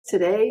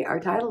Today, our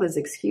title is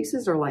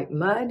Excuses Are Like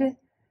Mud,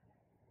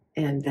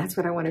 and that's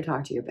what I want to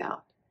talk to you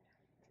about.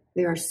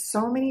 There are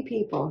so many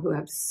people who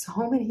have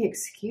so many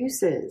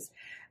excuses.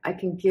 I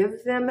can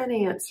give them an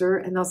answer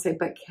and they'll say,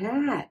 but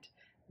Kat,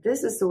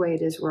 this is the way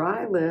it is where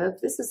I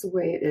live. This is the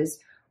way it is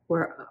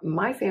where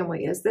my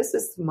family is. This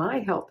is my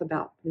health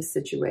about this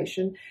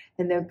situation.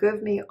 And they'll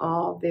give me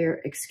all their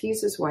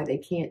excuses why they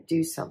can't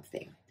do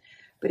something.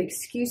 But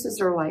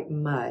excuses are like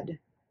mud.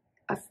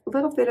 A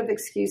little bit of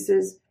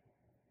excuses,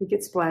 you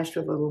get splashed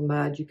with a little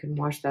mud, you can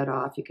wash that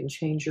off, you can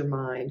change your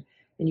mind,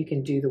 and you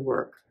can do the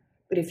work.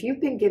 But if you've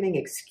been giving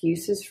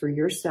excuses for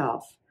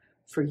yourself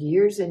for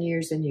years and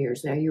years and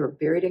years, now you are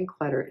buried in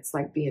clutter. It's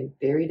like being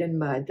buried in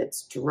mud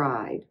that's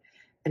dried,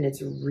 and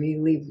it's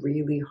really,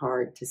 really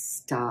hard to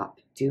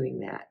stop doing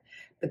that.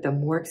 But the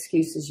more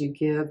excuses you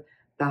give,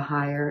 the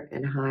higher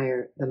and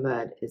higher the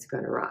mud is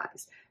going to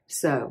rise.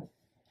 So,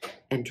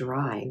 and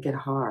dry and get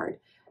hard.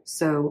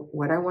 So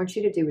what I want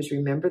you to do is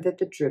remember that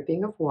the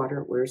dripping of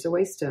water wears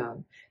away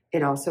stone.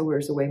 It also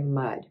wears away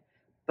mud.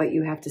 But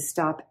you have to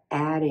stop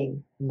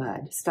adding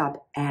mud.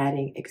 Stop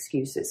adding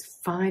excuses.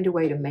 Find a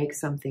way to make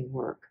something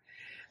work.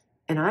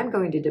 And I'm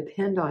going to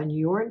depend on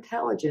your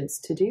intelligence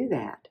to do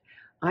that.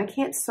 I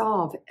can't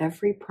solve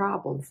every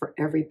problem for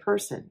every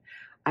person.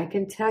 I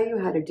can tell you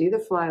how to do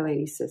the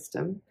Flylady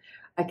system.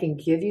 I can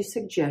give you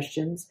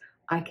suggestions.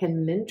 I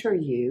can mentor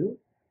you.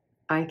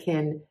 I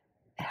can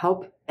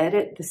help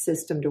edit the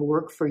system to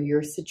work for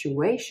your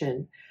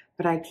situation,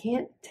 but I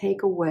can't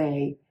take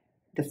away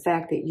the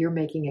fact that you're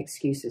making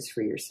excuses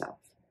for yourself.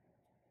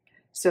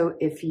 So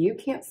if you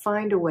can't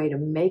find a way to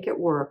make it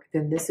work,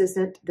 then this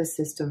isn't the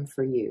system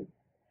for you.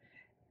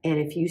 And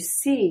if you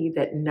see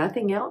that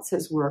nothing else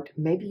has worked,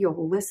 maybe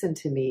you'll listen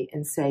to me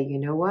and say, you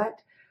know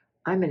what?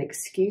 I'm an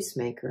excuse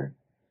maker.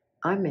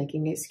 I'm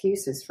making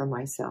excuses for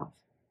myself.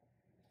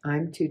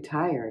 I'm too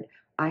tired.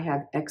 I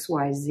have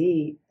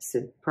XYZ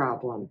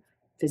problem,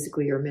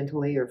 physically or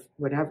mentally or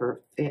whatever,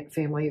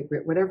 family,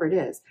 whatever it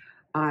is.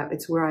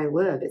 It's where I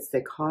live. It's the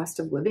cost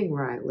of living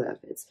where I live.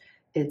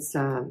 It's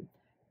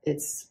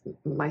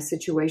my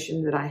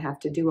situation that I have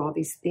to do all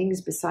these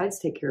things besides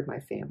take care of my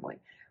family.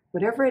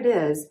 Whatever it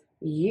is,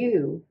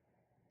 you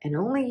and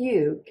only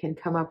you can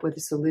come up with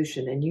a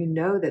solution, and you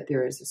know that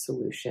there is a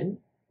solution.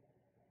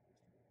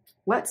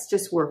 Let's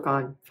just work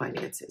on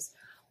finances.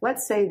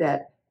 Let's say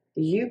that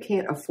you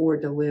can't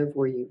afford to live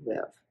where you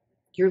live.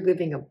 You're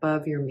living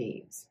above your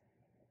means.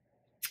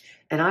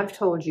 And I've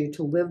told you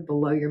to live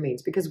below your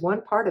means because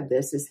one part of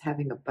this is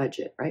having a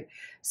budget, right?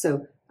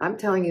 So I'm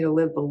telling you to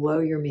live below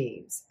your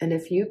means. And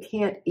if you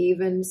can't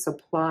even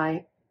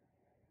supply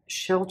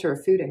shelter,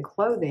 food, and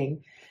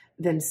clothing,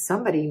 then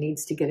somebody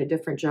needs to get a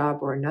different job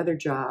or another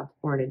job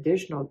or an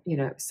additional,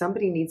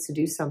 somebody needs to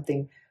do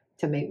something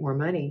to make more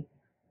money.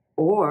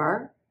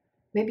 Or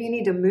maybe you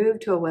need to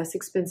move to a less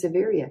expensive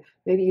area.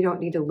 Maybe you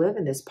don't need to live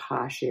in this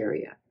posh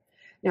area.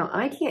 Now,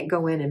 I can't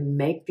go in and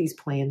make these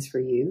plans for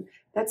you.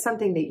 That's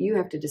something that you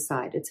have to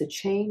decide. It's a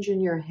change in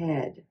your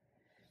head.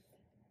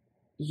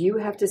 You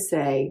have to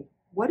say,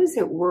 what is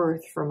it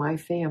worth for my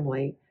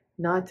family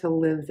not to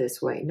live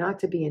this way, not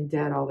to be in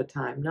debt all the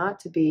time,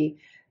 not to be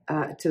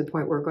to the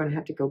point where we're going to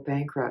have to go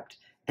bankrupt,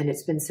 and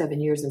it's been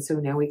 7 years, and so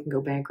now we can go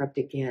bankrupt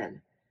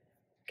again.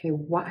 Okay,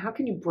 how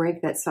can you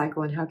break that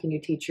cycle, and how can you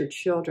teach your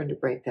children to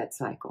break that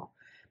cycle?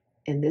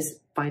 In this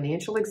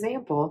financial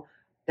example,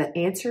 the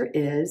answer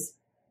is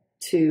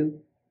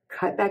to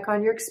cut back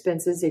on your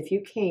expenses if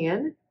you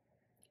can.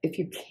 If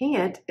you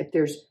can't, if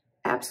there's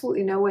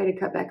absolutely no way to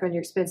cut back on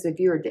your expenses, if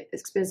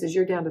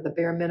you're down to the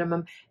bare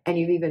minimum and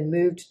you've even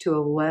moved to a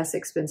less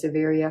expensive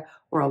area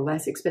or a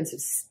less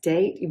expensive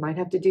state, you might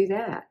have to do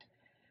that.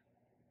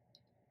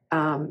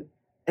 And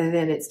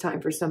then it's time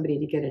for somebody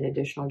to get an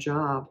additional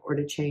job or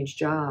to change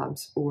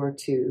jobs or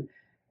to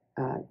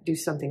do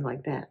something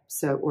like that.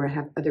 So, or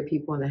have other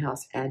people in the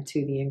house add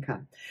to the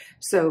income.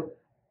 So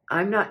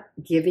I'm not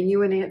giving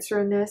you an answer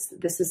in this.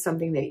 This is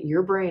something that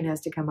your brain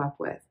has to come up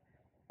with.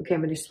 Okay,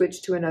 I'm going to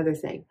switch to another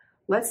thing.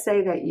 Let's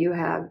say that you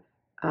have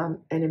an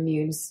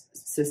immune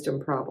system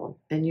problem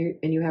and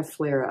you have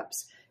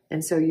flare-ups.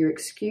 And so your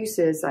excuse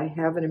is, I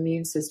have an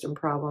immune system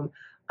problem,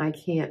 I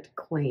can't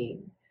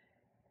clean.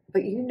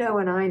 But you know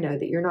and I know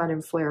that you're not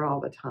in flare all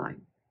the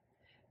time.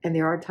 And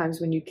there are times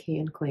when you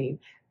can clean.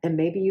 And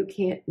maybe you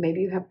can't,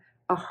 maybe you have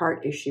a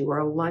heart issue or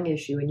a lung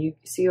issue and you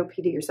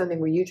COPD or something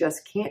where you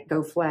just can't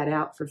go flat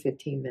out for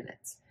 15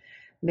 minutes.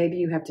 Maybe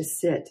you have to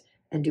sit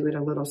and do it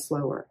a little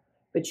slower.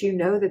 But you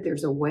know that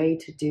there's a way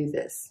to do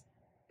this,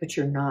 but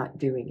you're not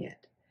doing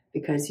it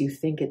because you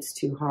think it's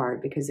too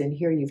hard, because in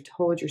here you've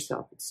told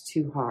yourself it's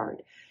too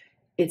hard.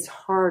 It's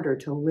harder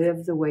to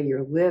live the way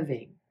you're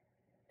living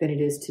than it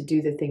is to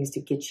do the things to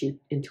get you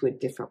into a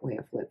different way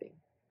of living.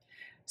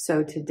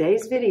 So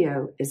today's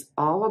video is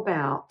all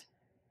about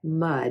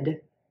mud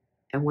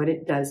and what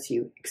it does to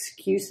you.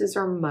 Excuses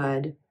are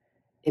mud.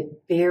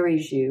 It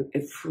buries you.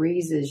 It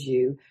freezes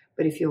you.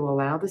 But if you'll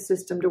allow the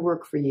system to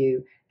work for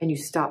you and you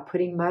stop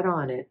putting mud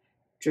on it,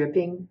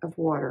 dripping of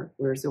water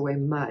wears away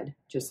mud,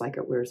 just like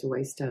it wears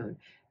away stone.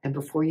 And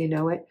before you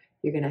know it,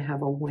 you're going to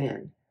have a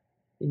win.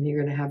 And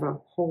you're going to have a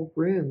whole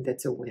room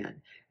that's a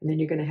win. And then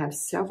you're going to have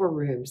several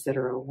rooms that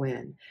are a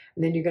win.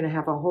 And then you're going to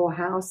have a whole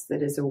house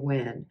that is a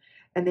win.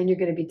 And then you're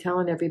going to be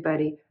telling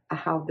everybody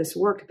how this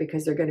worked,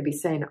 because they're going to be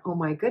saying, oh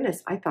my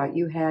goodness, I thought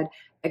you had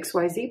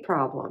XYZ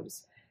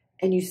problems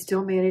and you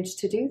still managed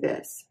to do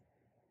this.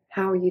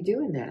 How are you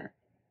doing that?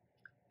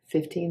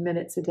 15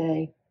 minutes a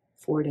day,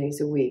 4 days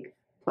a week,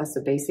 plus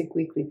a basic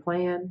weekly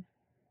plan,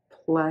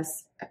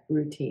 plus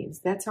routines.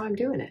 That's how I'm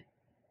doing it.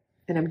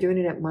 And I'm doing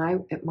it at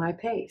my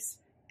pace.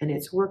 And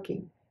it's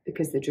working,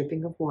 because the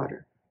dripping of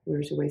water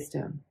wears away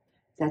stone.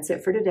 That's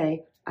it for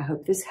today. I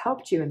hope this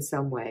helped you in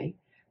some way.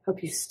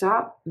 Hope you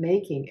stop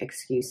making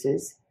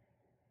excuses.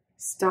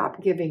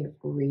 Stop giving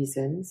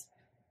reasons.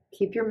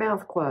 Keep your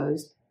mouth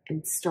closed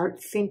and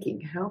start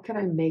thinking, how can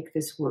I make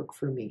this work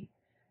for me?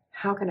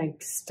 How can I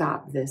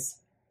stop this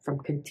from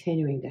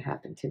continuing to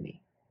happen to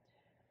me?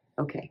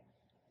 Okay,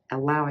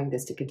 allowing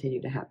this to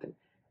continue to happen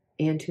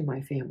and to my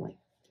family.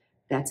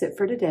 That's it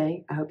for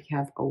today. I hope you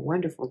have a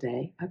wonderful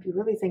day. I hope you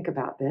really think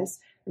about this,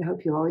 and I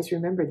hope you always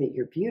remember that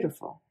you're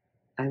beautiful.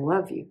 I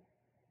love you.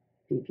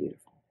 Be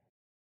beautiful.